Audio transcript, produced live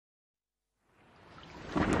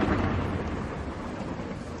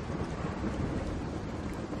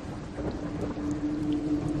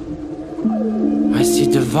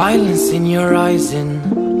the violence in your eyes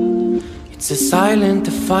and it's a silent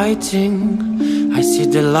fighting. I see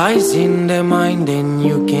the lies in their mind and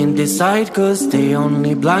you can't decide cause they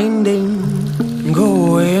only blinding. Go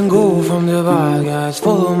away and go from the bad guys,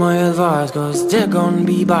 follow my advice cause they're gonna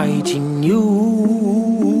be biting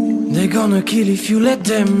you. They're gonna kill if you let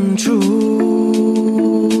them through.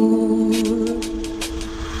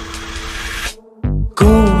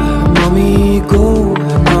 Go, mommy, go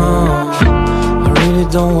now. I really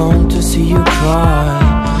don't want to see you cry.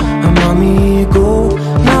 Mommy, go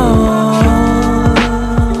now.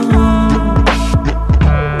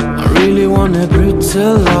 I really wanna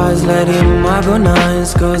brutalize, let him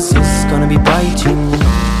agonize cause it's gonna be biting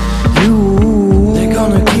you. They're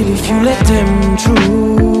gonna kill if you let them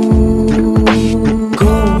through.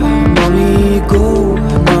 Go, mommy, go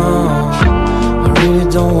now. I really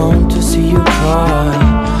don't want to see you cry.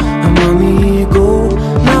 Mommy, go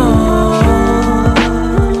now.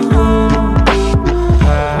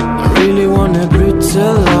 I really wanna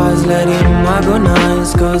brutalize, let him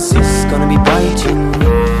agonize cause it's gonna be biting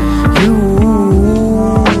you.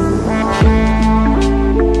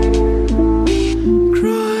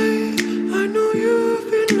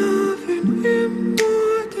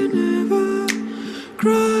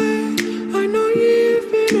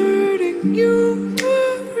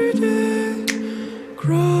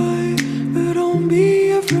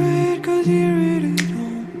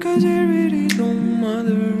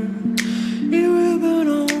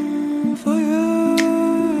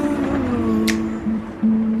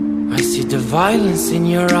 Violence in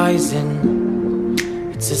your eyes and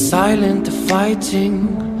it's a silent fighting.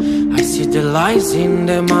 I see the lies in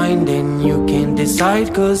their mind and you can't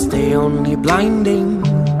decide cause they only blinding.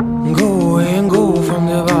 Go away and go from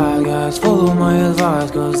the bad guys, follow my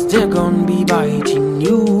advice cause they're gonna be biting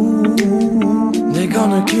you. They're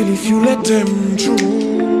gonna kill if you let them through.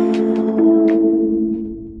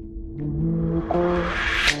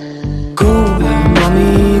 Go,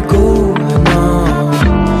 mommy, go now.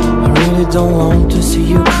 Don't want to see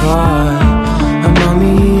you cry.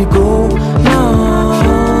 Mommy, go now.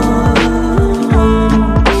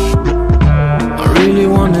 I really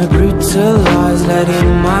wanna brutalize, let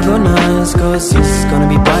him agonize cause it's gonna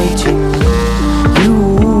be biting you.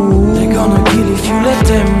 They're gonna kill if you let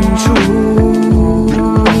them through.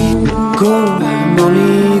 Go,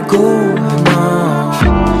 mommy, go now.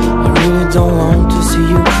 I really don't want to see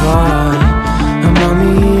you cry.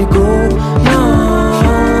 Mommy, go now.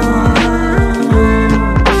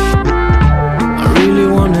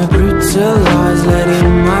 Brutalize, let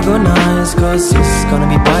him agonize cause it's gonna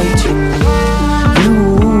be biting you.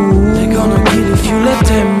 They're gonna kill if you let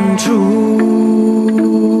them through.